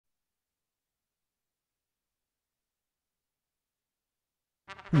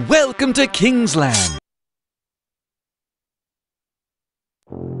Welcome to King's Land.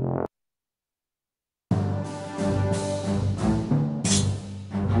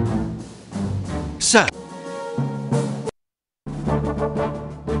 Sir,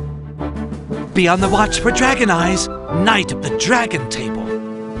 be on the watch for Dragoneyes, Knight of the Dragon Table.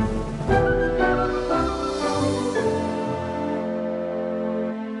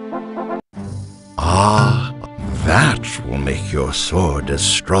 Ah, that will make your sword as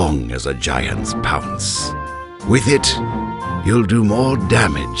strong as a giant's pounce. With it, you'll do more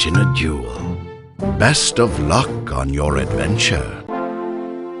damage in a duel. Best of luck on your adventure.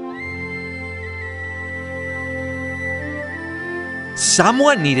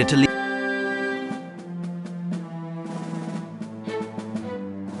 Someone needed to leave.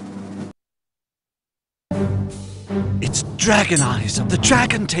 It's Dragoneyes of the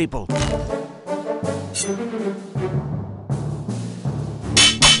Dragon Table.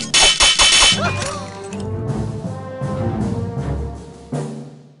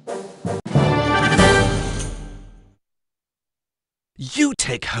 You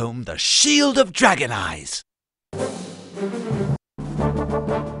take home the Shield of Dragoneyes.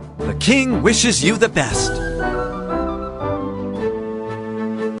 The king wishes you the best.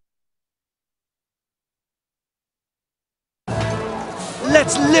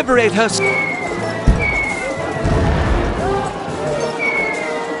 Let's liberate her.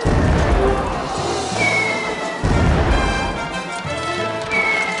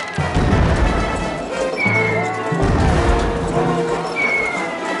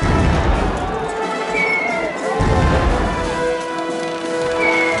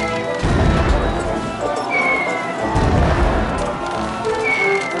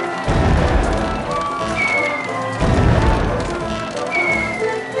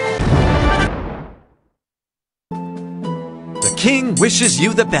 The king wishes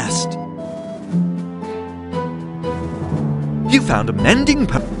you the best. You found a mending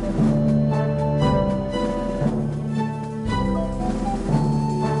potion.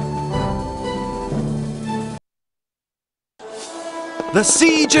 The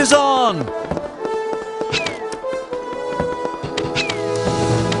siege is on!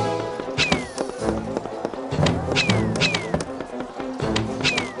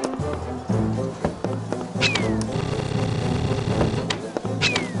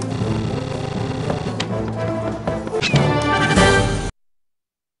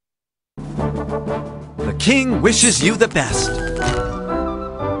 The king wishes you the best.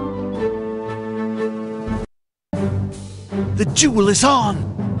 The duel is on!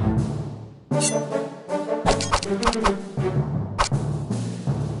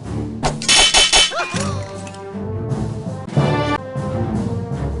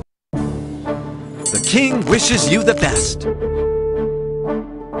 The king wishes you the best.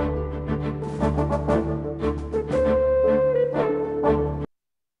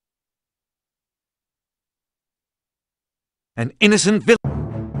 An innocent villain.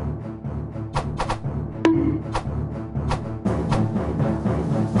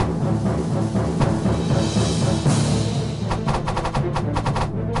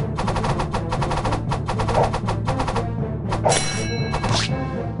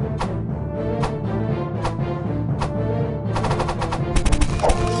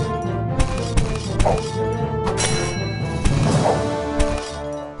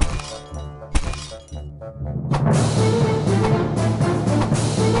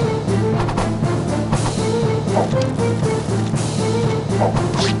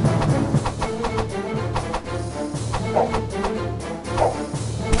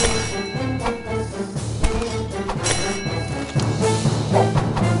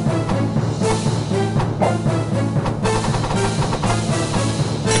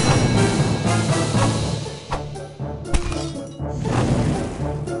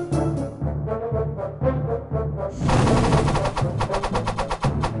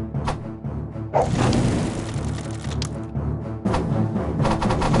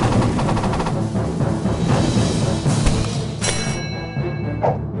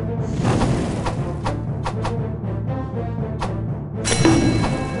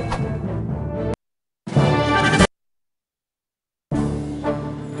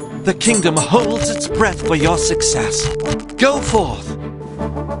 The kingdom holds its breath for your success. Go forth!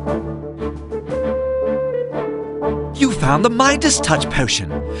 You found the Midas Touch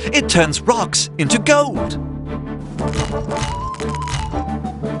potion. It turns rocks into gold.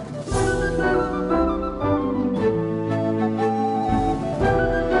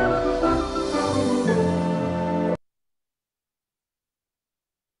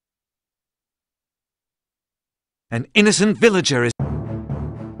 An innocent villager is...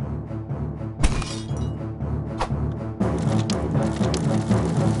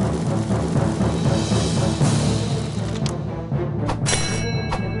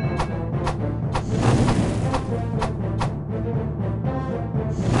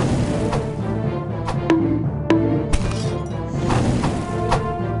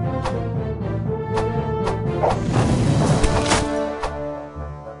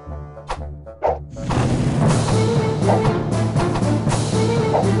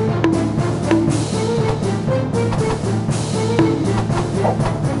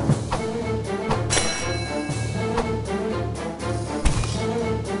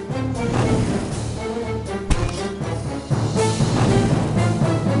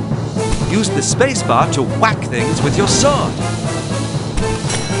 Use the spacebar to whack things with your sword.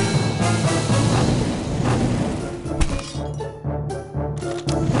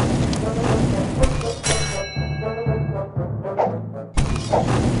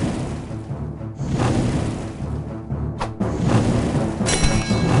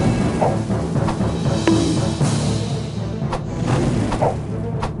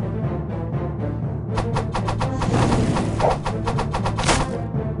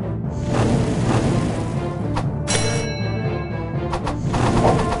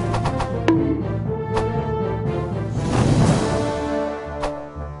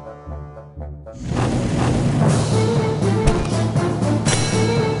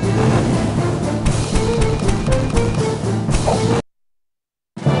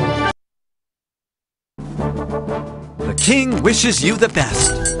 The king wishes you the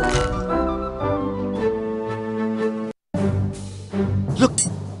best. Look.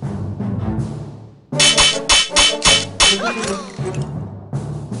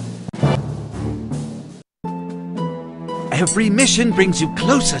 Every mission brings you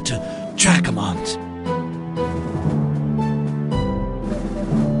closer to Dragoneyes.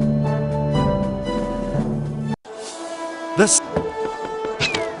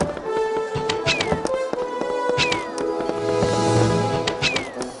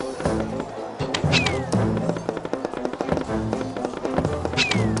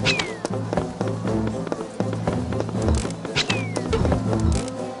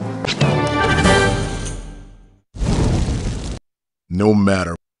 No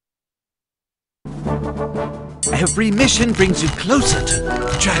matter. Every mission brings you closer to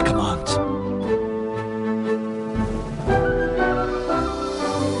Dragoneyes.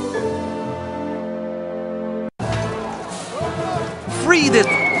 Free this.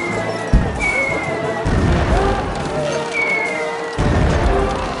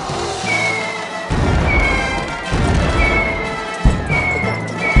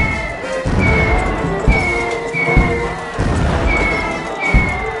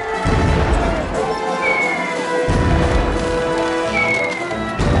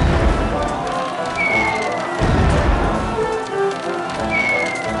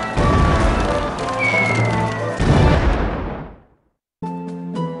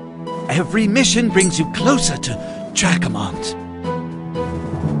 Every mission brings you closer to Dragoneyes.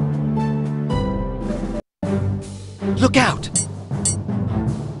 Look out!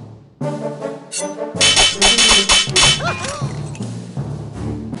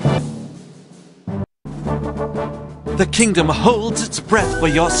 The kingdom holds its breath for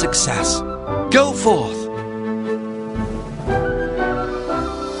your success. Go forth!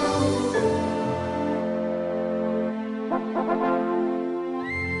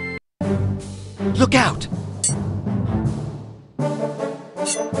 Look out!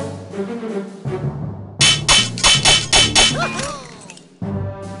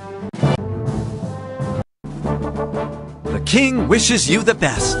 The king wishes you the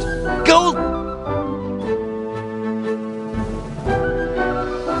best. Go!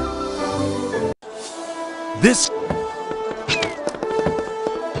 This...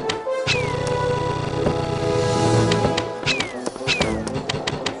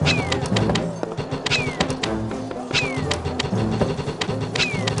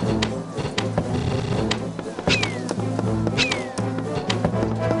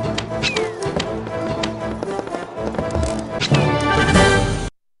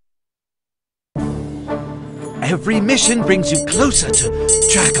 Every mission brings you closer to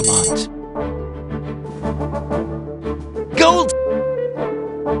Dragoneyes. Gold!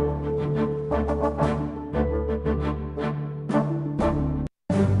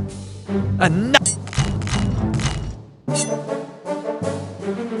 Enough!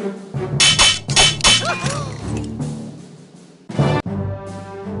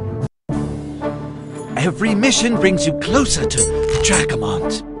 Every mission brings you closer to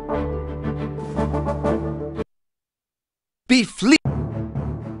Dragoneyes. Be fleet.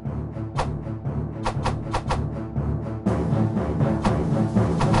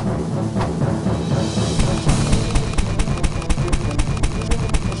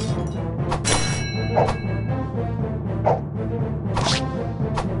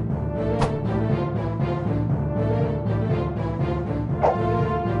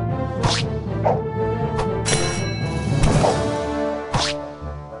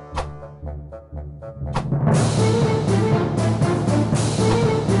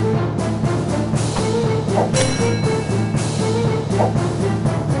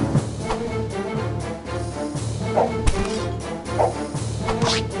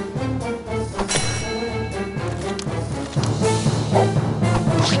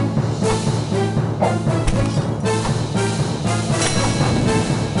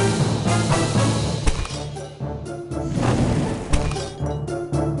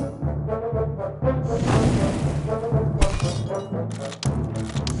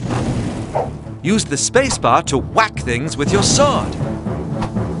 Use the spacebar to whack things with your sword.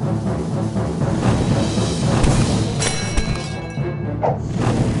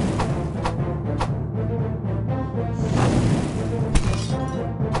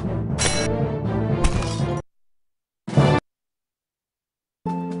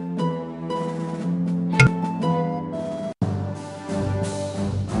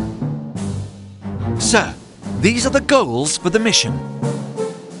 Sir, these are the goals for the mission.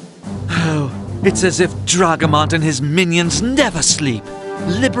 Oh, it's as if Dragonmont and his minions never sleep.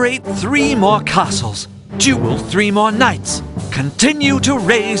 Liberate 3 more castles. Duel 3 more knights. Continue to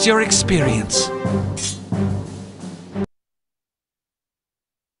raise your experience.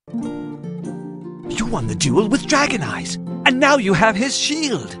 You won the duel with Dragoneyes, and now you have his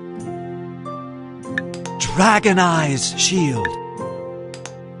shield. Dragoneyes shield.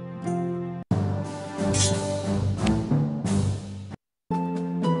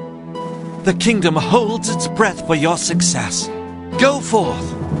 The kingdom holds its breath for your success. Go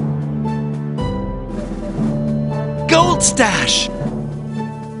forth. Gold stash!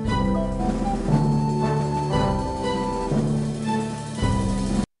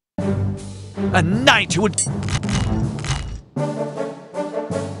 A knight who would...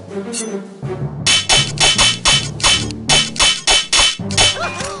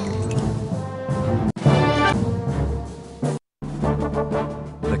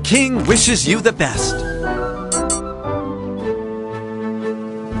 The king wishes you the best.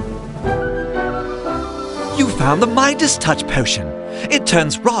 You found the Midas Touch potion. It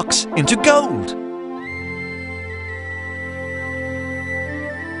turns rocks into gold.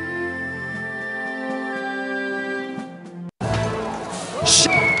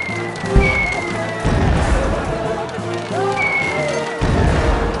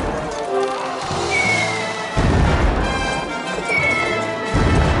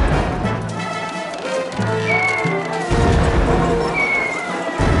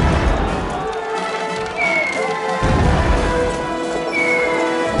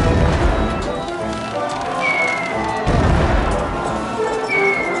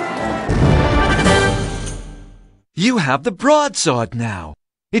 You have the Broadsword now.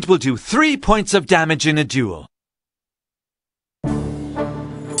 It will do 3 points of damage in a duel.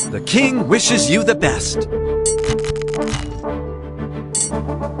 The king wishes you the best.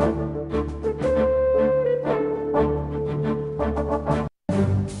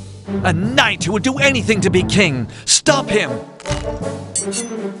 A knight who would do anything to be king. Stop him!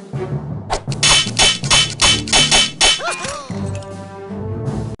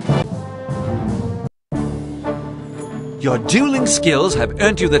 Your dueling skills have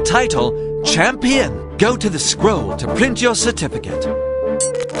earned you the title Champion. Go to the scroll to print your certificate.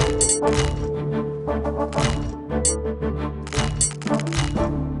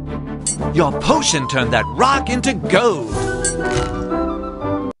 Your potion turned that rock into gold.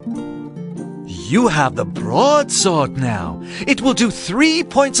 You have the Broadsword now. It will do 3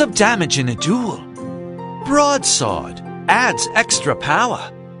 points of damage in a duel. Broadsword adds extra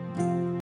power.